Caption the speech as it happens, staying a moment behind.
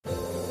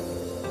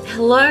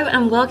Hello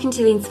and welcome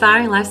to the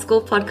Inspiring Life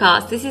School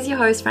podcast. This is your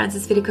host,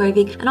 Frances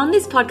Vidakovic, and on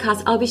this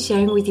podcast, I'll be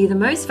sharing with you the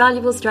most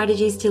valuable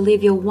strategies to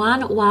live your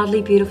one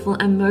wildly beautiful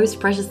and most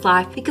precious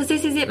life. Because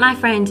this is it, my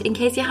friend. In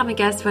case you haven't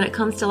guessed, when it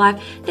comes to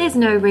life, there's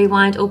no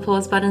rewind or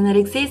pause button that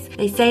exists.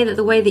 They say that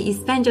the way that you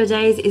spend your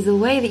days is the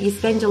way that you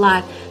spend your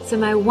life. So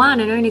my one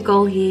and only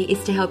goal here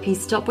is to help you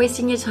stop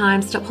wasting your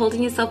time, stop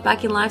holding yourself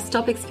back in life,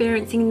 stop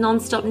experiencing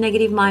non-stop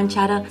negative mind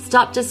chatter,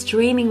 stop just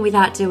dreaming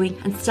without doing,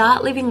 and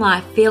start living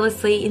life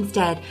fearlessly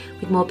instead,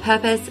 with more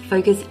purpose,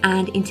 focus,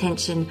 and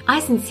intention. I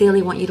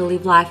sincerely want you to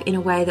live life in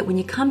a way that when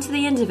you come to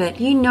the end of it,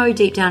 you know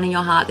deep down in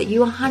your heart that you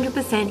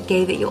 100%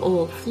 gave it your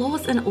all,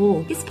 flaws and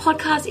all. This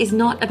podcast is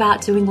not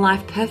about doing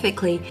life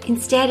perfectly.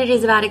 Instead, it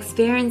is about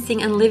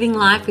experiencing and living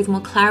life with more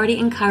clarity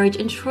and courage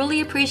and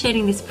truly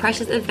appreciating this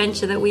precious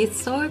adventure that we are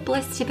so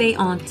blessed to be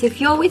on. So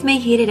if you're with me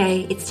here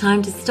today, it's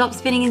time to stop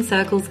spinning in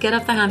circles, get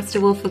off the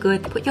hamster wheel for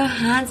good, put your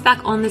hands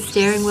back on the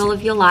steering wheel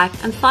of your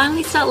life, and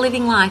finally start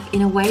living life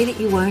in a way that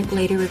you won't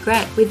later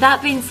regret. With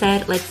that being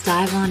said, let's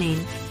dive on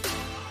in.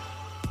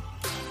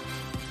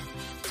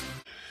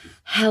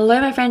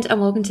 Hello, my friend, and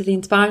welcome to the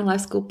Inspiring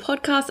Life School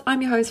podcast.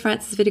 I'm your host,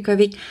 Frances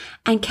Vidakovic,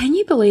 and can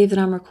you believe that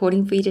I'm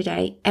recording for you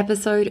today,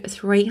 episode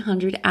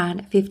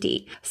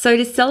 350? So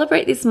to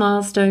celebrate this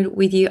milestone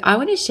with you, I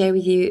want to share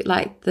with you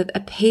a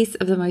piece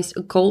of the most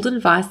golden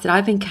advice that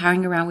I've been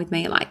carrying around with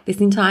me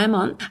this entire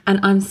month, and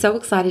I'm so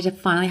excited to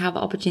finally have the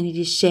opportunity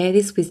to share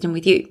this wisdom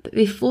with you. But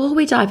before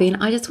we dive in,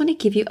 I just want to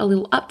give you a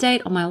little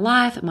update on my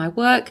life and my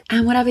work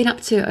and what I've been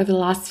up to over the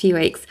last few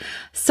weeks.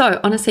 So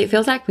honestly, it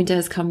feels like winter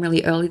has come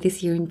really early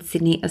this year in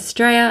Sydney,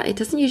 Australia. It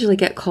doesn't usually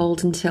get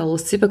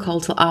super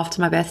cold till after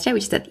my birthday,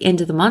 which is at the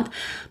end of the month,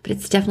 but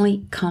it's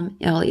definitely come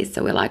early.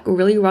 So we're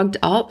really rugged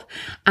up.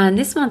 And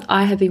this month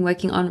I have been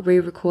working on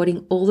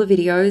re-recording all the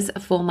videos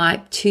for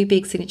my two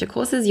big signature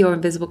courses, Your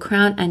Invisible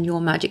Crown and Your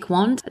Magic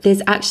Wand.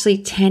 There's actually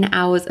 10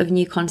 hours of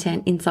new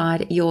content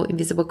inside Your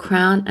Invisible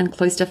Crown and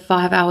close to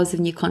 5 hours of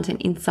new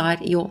content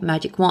inside Your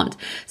Magic Wand.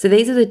 So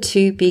these are the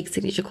two big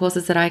signature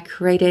courses that I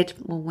created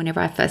whenever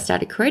I first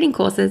started creating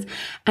courses.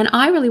 And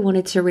I really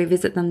wanted to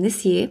revisit them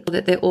this year so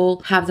that they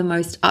all have the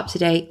most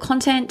up-to-date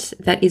content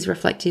that is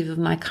reflective of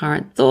my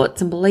current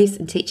thoughts and beliefs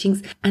and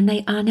teachings. And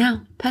they are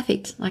now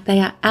perfect. They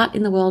are out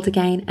in the world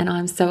again, and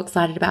I'm so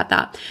excited about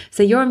that.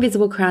 So Your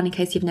Invisible Crown, in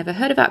case you've never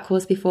heard of that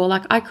course before,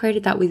 I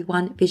created that with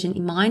one vision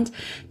in mind,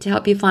 to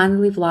help you finally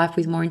live life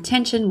with more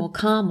intention, more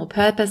calm, more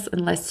purpose,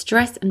 and less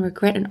stress and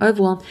regret and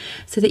overwhelm,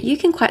 so that you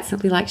can quite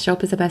simply show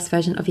up as the best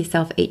version of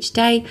yourself each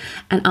day.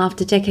 And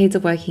after decades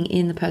of working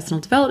in the personal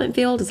development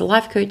field as a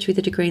life coach with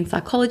a degree in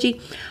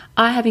psychology,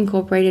 I have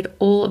incorporated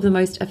all of the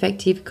most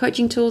effective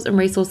coaching tools and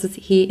resources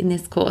here in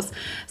this course.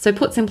 So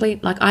put simply,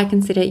 I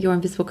consider Your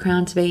Invisible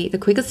Crown to be the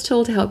quickest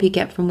tool to help you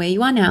get from where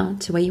you are now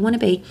to where you want to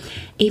be,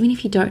 even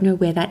if you don't know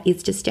where that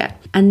is just yet.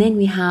 And then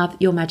we have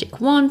Your Magic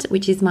Wand,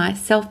 which is my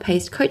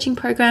self-paced coaching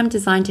program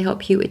designed to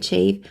help you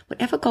achieve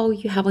whatever goal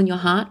you have on your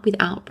heart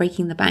without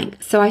breaking the bank.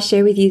 So I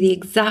share with you the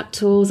exact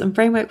tools and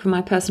framework for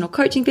my personal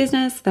coaching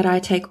business that I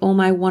take all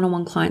my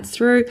one-on-one clients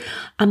through,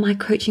 and my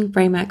coaching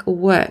framework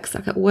works.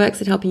 It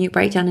works at helping you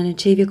break down and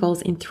achieve your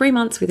goals in 3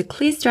 months with a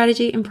clear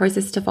strategy and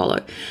process to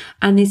follow.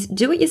 And this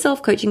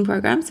do-it-yourself coaching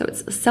program, so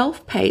it's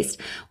self-paced,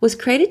 was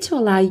created to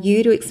allow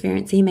you to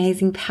experience the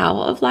amazing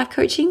power of life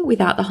coaching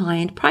without the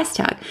high-end price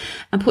tag.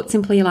 And put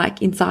simply,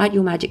 inside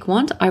Your Magic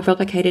Wand, I've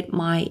replicated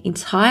my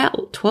entire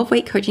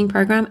 12-week coaching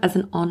program as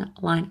an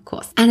online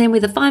course. And then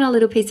with a final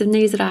little piece of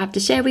news that I have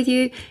to share with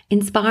you,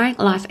 Inspiring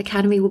Life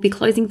Academy will be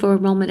closing for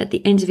enrollment at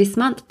the end of this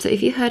month. So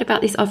if you heard about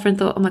this offer and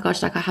thought, oh my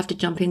gosh, I have to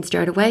jump in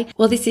straight away,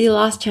 well, this is your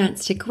last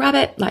chance to grab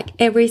it.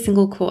 Every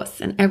single course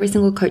and every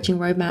single coaching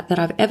roadmap that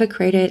I've ever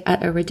created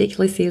at a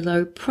ridiculously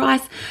low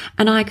price.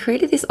 And I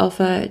created this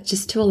offer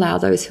just to allow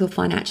those who are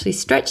financially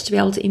stretched to be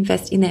able to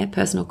invest in their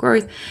personal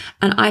growth.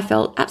 And I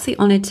felt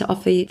absolutely honored to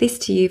offer this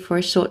to you for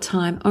a short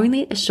time,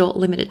 only a short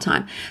limited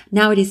time.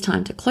 Now it is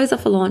time to close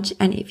off a launch.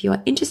 And if you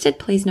are interested,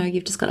 please know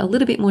you've just got a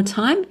little bit more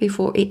time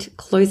before it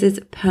closes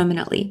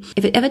permanently.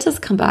 If it ever does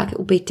come back, it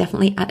will be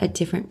definitely at a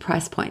different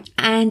price point.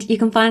 And you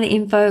can find the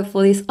info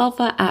for this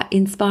offer at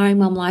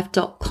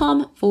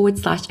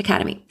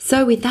inspiringmomlife.com/academy.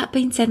 So with that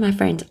being said, my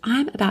friend,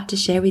 I'm about to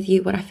share with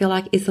you what I feel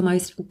like is the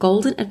most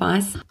golden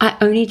advice. I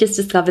only just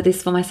discovered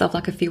this for myself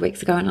a few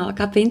weeks ago, and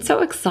I've been so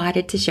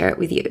excited to share it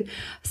with you.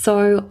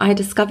 So I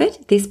discovered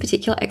this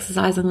particular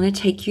exercise I'm going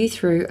to take you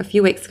through a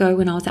few weeks ago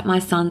when I was at my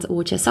son's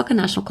wheelchair soccer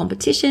national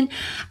competition,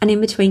 and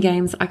in between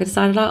games I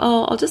decided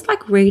I'll just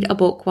read a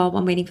book while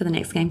I'm waiting for the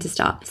next game to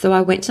start. So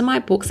I went to my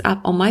books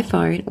app on my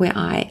phone, where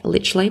I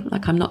literally,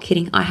 I'm not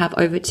kidding, I have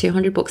over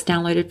 200 books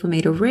downloaded for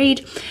me to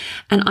read,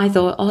 and I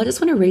thought, I just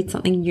want to read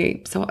something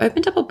new. So I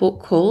opened up a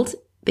book called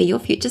Be Your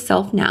Future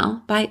Self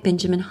Now by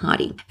Benjamin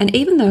Hardy. And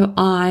even though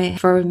I,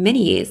 for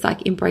many years,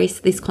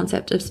 embraced this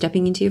concept of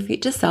stepping into your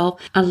future self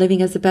and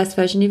living as the best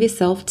version of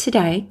yourself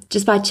today,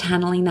 just by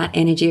channeling that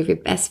energy of your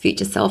best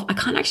future self, I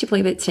can't actually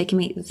believe it's taken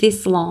me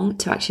this long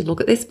to actually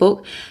look at this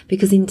book,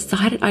 because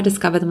inside it, I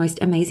discovered the most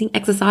amazing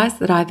exercise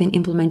that I've been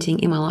implementing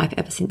in my life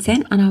ever since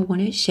then. And I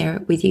want to share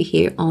it with you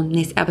here on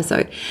this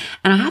episode.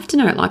 And I have to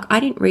note, I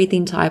didn't read the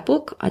entire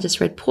book. I just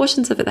read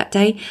portions of it that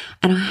day,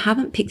 and I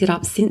haven't picked it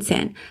up since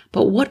then.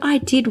 But what I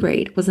did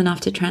read was enough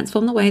to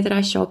transform the way that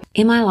I show up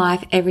in my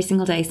life every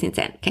single day since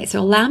then. Okay, so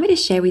allow me to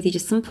share with you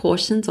just some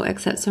portions or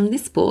excerpts from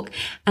this book,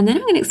 and then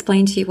I'm going to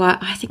explain to you why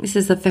I think this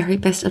is the very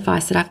best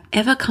advice that I've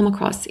ever come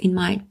across in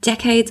my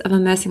decades of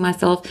immersing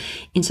myself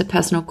into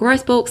personal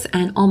growth books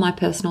and on my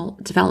personal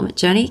development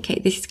journey. Okay,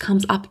 this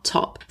comes up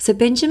top. So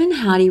Benjamin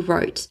Hardy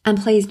wrote,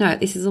 and please note,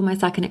 this is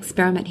almost like an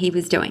experiment he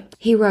was doing.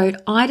 He wrote,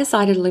 I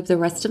decided to live the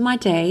rest of my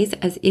days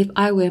as if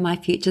I were my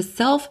future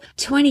self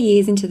 20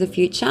 years into the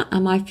future,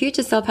 and my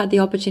future self had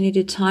the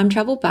opportunity to time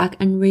travel back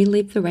and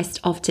relive the rest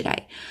of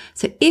today.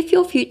 So if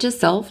your future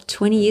self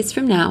 20 years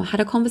from now had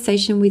a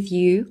conversation with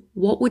you,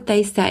 what would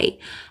they say?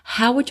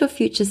 How would your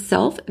future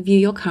self view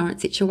your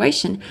current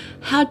situation?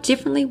 How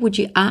differently would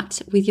you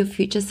act with your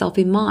future self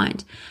in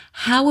mind?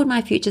 How would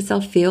my future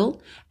self feel?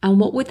 And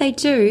what would they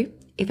do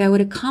if I were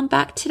to come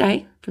back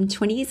today from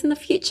 20 years in the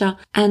future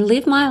and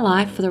live my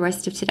life for the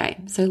rest of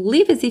today? So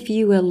live as if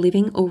you were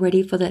living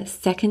already for the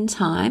second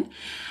time,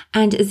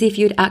 and as if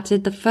you'd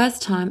acted the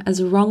first time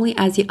as wrongly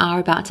as you are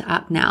about to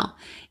act now.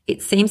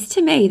 It seems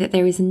to me that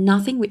there is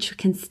nothing which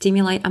can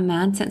stimulate a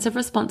man's sense of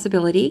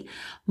responsibility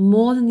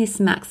more than this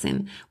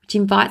maxim, which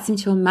invites him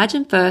to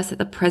imagine first that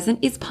the present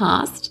is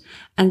past,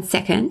 and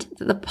second,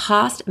 that the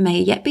past may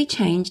yet be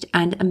changed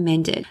and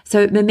amended.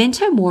 So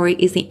memento mori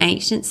is the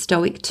ancient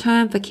Stoic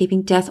term for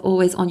keeping death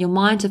always on your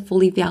mind to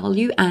fully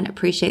value and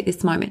appreciate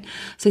this moment.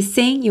 So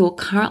seeing your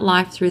current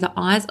life through the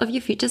eyes of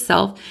your future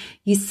self,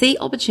 you see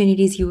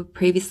opportunities you were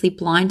previously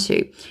blind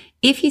to.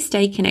 If you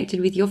stay connected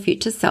with your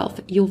future self,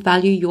 you'll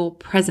value your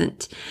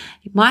present.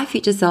 My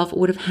future self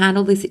would have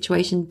handled this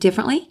situation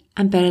differently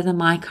and better than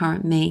my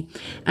current me.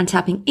 And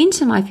tapping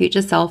into my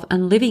future self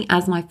and living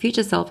as my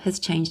future self has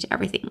changed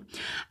everything.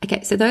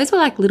 Okay, so those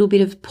were little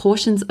bit of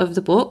portions of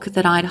the book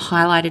that I'd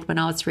highlighted when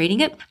I was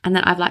reading it, and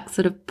that I've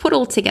sort of put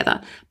all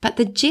together. But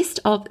the gist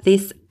of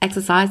this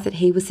exercise that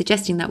he was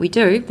suggesting that we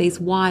do, these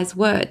wise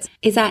words,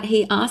 is that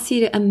he asks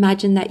you to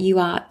imagine that you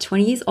are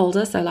 20 years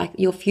older. So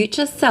your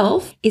future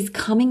self is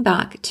coming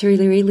back to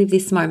really relive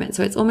this moment.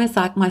 So it's almost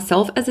like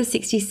myself as a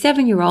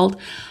 67-year-old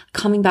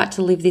coming back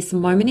to live this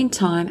moment in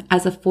time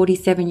as a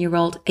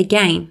 47-year-old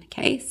again.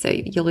 Okay, so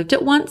you lived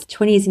it once,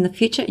 20 years in the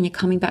future, and you're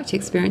coming back to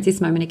experience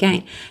this moment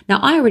again. Now,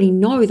 I already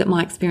know that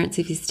my experience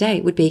of this day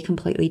would be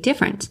completely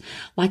different.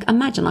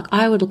 Imagine,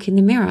 I would look in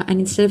the mirror, and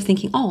instead of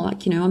thinking,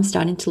 I'm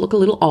starting to look a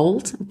little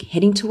old, I'm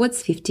heading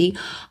towards 50,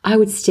 I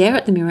would stare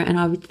at the mirror and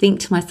I would think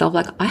to myself,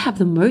 I have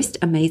the most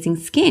amazing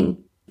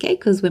skin. Okay,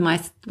 because when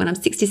I'm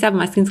 67,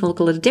 my skin's going to look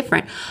a little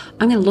different.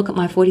 I'm going to look at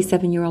my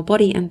 47-year-old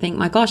body and think,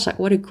 my gosh,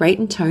 what a great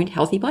and toned,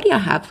 healthy body I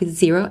have with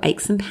zero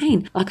aches and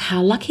pain.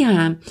 How lucky I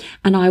am.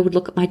 And I would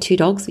look at my two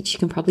dogs, which you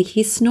can probably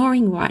hear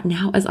snoring right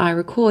now as I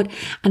record,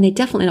 and they're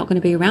definitely not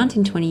going to be around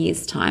in 20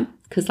 years' time,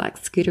 because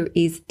Scooter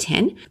is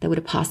 10. They would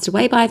have passed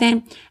away by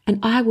then. And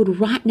I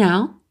would right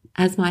now,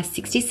 as my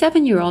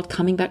 67-year-old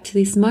coming back to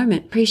this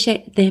moment,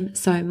 appreciate them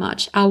so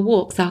much. Our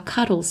walks, our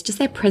cuddles, just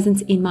their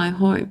presence in my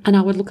home. And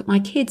I would look at my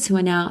kids who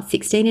are now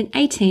 16 and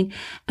 18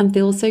 and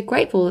feel so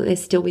grateful that they're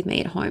still with me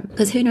at home.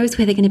 Because who knows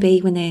where they're going to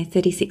be when they're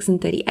 36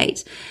 and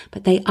 38.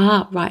 But they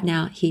are right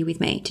now here with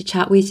me to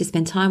chat with, to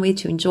spend time with,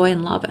 to enjoy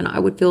and love. And I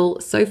would feel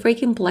so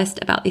freaking blessed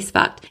about this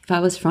fact if I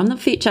was from the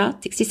future,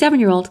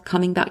 67-year-old,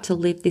 coming back to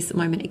live this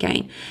moment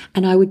again.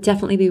 And I would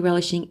definitely be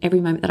relishing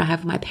every moment that I have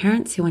with my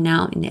parents who are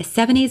now in their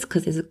 70s,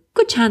 because there's a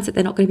good chance that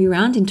they're not going to be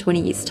around in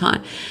 20 years'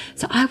 time.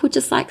 So I would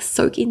just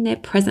soak in their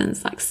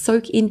presence,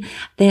 soak in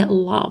their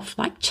love,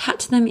 chat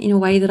to them in a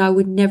way that I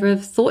would never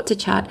have thought to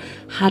chat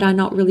had I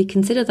not really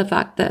considered the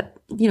fact that,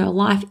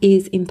 life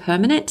is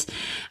impermanent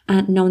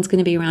and no one's going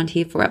to be around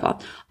here forever.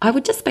 I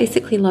would just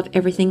basically love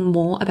everything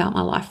more about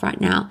my life right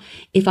now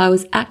if I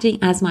was acting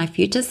as my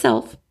future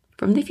self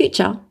from the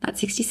future, that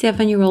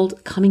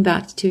 67-year-old coming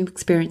back to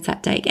experience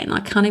that day again. I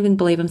can't even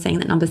believe I'm saying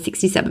that number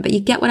 67, but you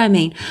get what I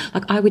mean.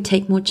 I would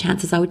take more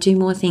chances. I would do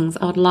more things.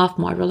 I would laugh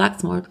more. I'd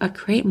relax more. I'd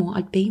create more.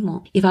 I'd be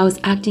more. If I was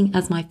acting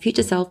as my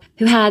future self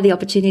who had the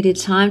opportunity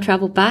to time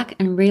travel back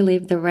and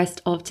relive the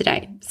rest of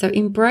today. So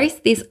embrace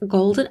this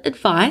golden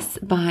advice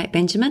by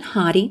Benjamin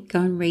Hardy.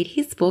 Go and read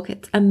his book.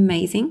 It's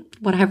amazing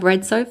what I've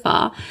read so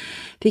far,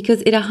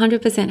 because it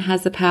 100%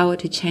 has the power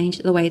to change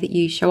the way that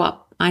you show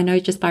up I know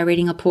just by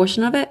reading a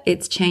portion of it,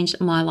 it's changed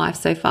my life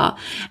so far.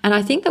 And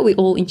I think that we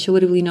all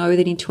intuitively know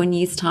that in 20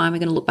 years' time, we're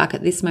going to look back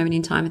at this moment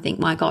in time and think,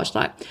 my gosh,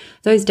 like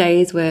those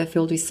days were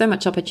filled with so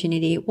much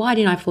opportunity. Why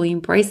didn't I fully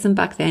embrace them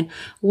back then?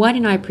 Why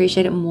didn't I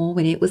appreciate it more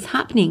when it was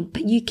happening?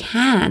 But you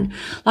can.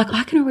 Like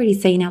I can already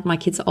see now that my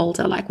kids are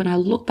older, like when I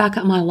look back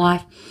at my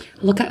life,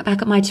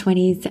 back at my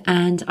 20s,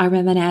 and I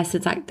reminisce,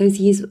 it's like those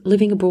years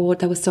living abroad,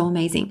 they were so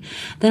amazing.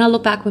 Then I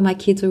look back when my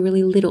kids were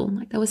really little,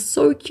 like they were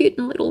so cute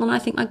and little, and I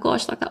think, my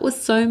gosh, like that was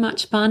so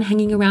much fun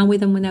hanging around with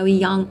them when they were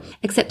young.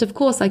 Except of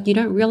course, like you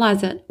don't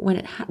realize it when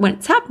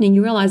it's happening.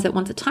 You realize it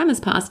once the time has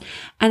passed.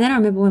 And then I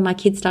remember when my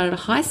kids started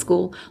high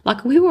school,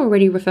 like we were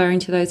already referring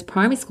to those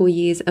primary school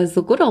years as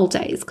the good old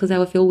days because they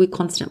were filled with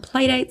constant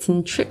play dates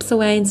and trips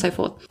away and so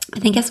forth.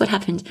 And then guess what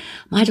happened?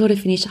 My daughter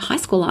finished high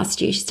school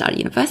last year. She started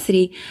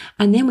university,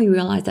 and then we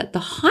realized that the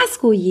high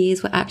school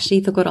years were actually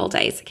the good old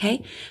days,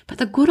 okay? But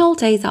the good old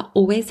days are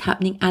always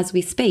happening as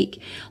we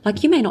speak.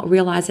 Like you may not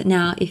realize it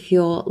now if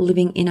you're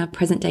living in a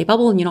present day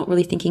bubble and you're not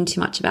really thinking too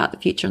much about the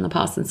future and the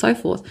past and so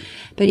forth.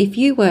 But if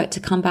you were to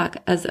come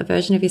back as a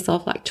version of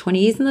yourself like 20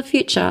 years in the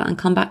future and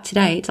come back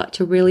today to like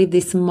to relive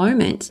this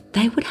moment,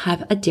 they would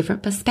have a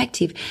different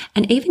perspective.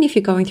 And even if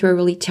you're going through a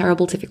really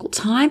terrible, difficult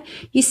time,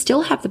 you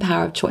still have the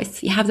power of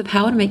choice. You have the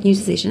power to make new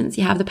decisions.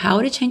 You have the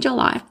power to change your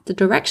life, the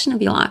direction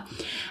of your life.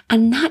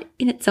 And that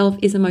in itself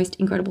is the most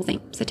incredible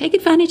thing. So take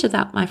advantage of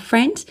that, my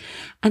friend.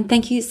 And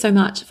thank you so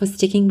much for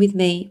sticking with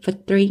me for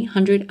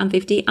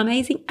 350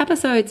 amazing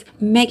episodes.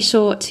 Make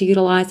sure to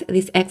utilize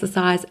this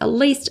exercise at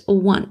least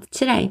once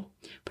today.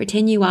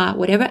 Pretend you are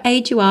whatever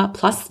age you are,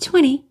 plus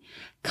 20,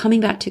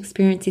 coming back to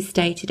experience this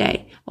day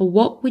today.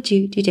 What would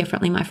you do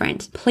differently, my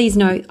friend? Please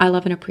know I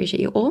love and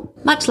appreciate you all.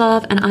 Much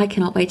love, and I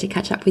cannot wait to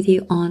catch up with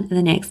you on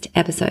the next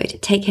episode.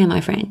 Take care, my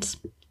friend.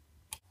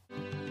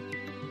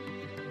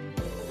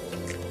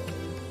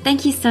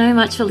 Thank you so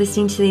much for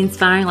listening to the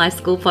Inspiring Life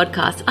School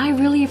podcast. I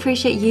really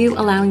appreciate you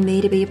allowing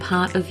me to be a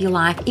part of your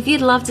life. If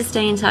you'd love to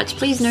stay in touch,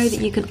 please know that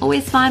you can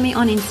always find me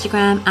on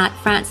Instagram at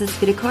Frances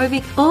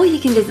Vidakovic, or you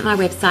can visit my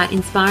website,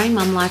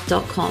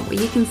 inspiringmumlife.com,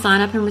 where you can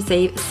sign up and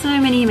receive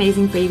so many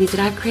amazing freebies that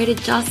I've created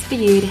just for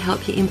you to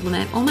help you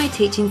implement all my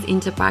teachings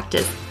into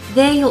practice.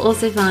 There you'll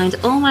also find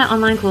all my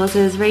online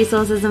courses,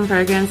 resources and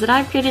programs that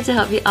I've created to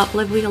help you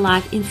up-level your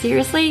life in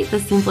seriously the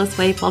simplest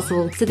way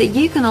possible, so that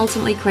you can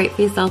ultimately create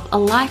for yourself a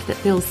life that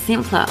feels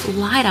simpler,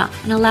 lighter,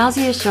 and allows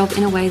you to show up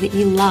in a way that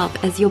you love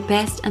as your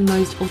best and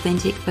most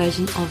authentic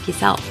version of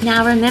yourself.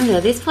 Now remember,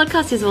 this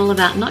podcast is all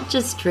about not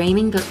just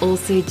dreaming but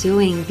also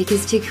doing,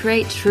 because to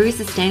create true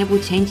sustainable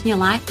change in your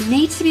life, you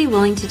need to be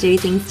willing to do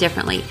things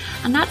differently.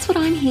 And that's what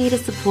I'm here to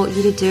support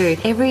you to do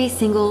every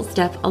single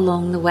step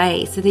along the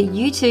way, so that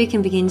you too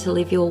can begin to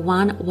live your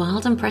one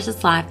wild and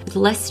precious life with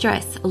less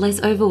stress,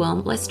 less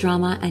overwhelm, less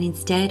drama, and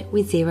instead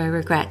with zero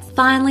regrets.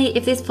 Finally,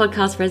 if this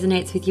podcast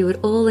resonates with you at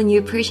all and you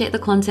appreciate the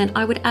content,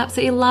 I would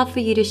absolutely love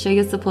for you to show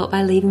your support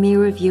by leaving me a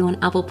review on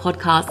Apple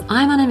Podcasts.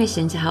 I'm on a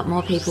mission to help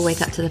more people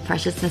wake up to the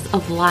preciousness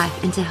of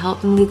life and to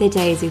help them live their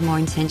days with more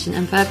intention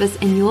and purpose,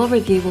 and your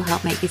review will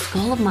help make this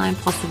goal of mine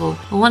possible.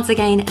 Well, once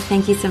again,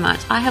 thank you so much.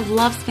 I have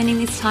loved spending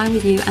this time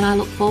with you, and I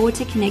look forward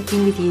to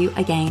connecting with you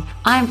again.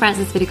 I am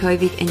Frances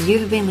Vidakovic, and you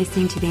have been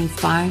listening to the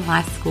Inspiring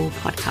Life School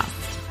podcast.